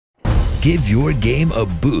Give your game a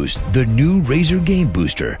boost. The new Razer Game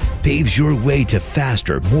Booster paves your way to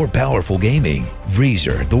faster, more powerful gaming.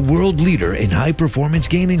 Razer, the world leader in high-performance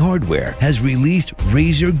gaming hardware, has released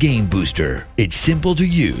Razer Game Booster. It's simple to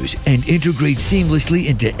use and integrates seamlessly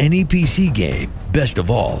into any PC game. Best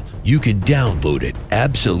of all, you can download it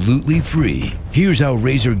absolutely free. Here's how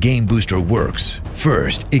Razer Game Booster works.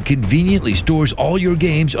 First, it conveniently stores all your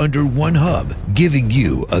games under one hub, giving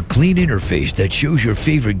you a clean interface that shows your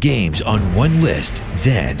favorite games on one list.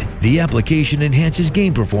 Then, the application enhances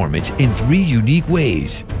game performance in 3 unique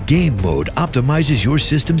ways. Game Mode optimizes your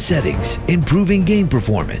system settings, improving game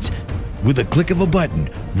performance. With a click of a button,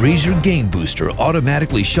 Razer Game Booster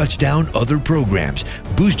automatically shuts down other programs,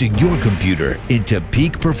 boosting your computer into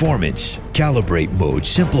peak performance. Calibrate Mode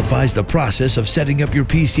simplifies the process of setting up your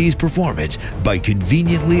PC's performance by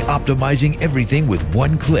conveniently optimizing everything with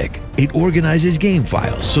one click. It organizes game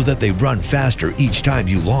files so that they run faster each time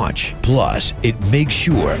you launch. Plus, it makes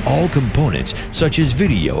sure all components, such as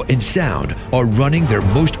video and sound, are running their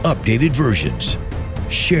most updated versions.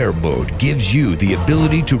 Share Mode gives you the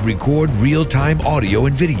ability to record real-time audio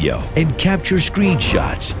and video and capture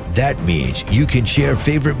screenshots. That means you can share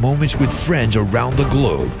favorite moments with friends around the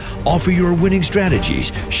globe, offer your winning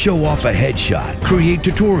strategies, show off a headshot, create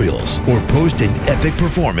tutorials, or post an epic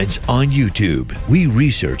performance on YouTube. We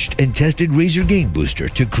researched and tested Razer Game Booster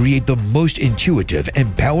to create the most intuitive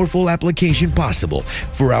and powerful application possible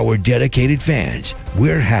for our dedicated fans.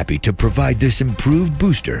 We're happy to provide this improved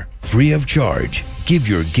booster free of charge. Give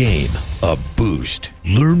your game a boost.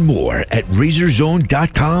 Learn more at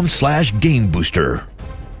razerzone.com/gamebooster.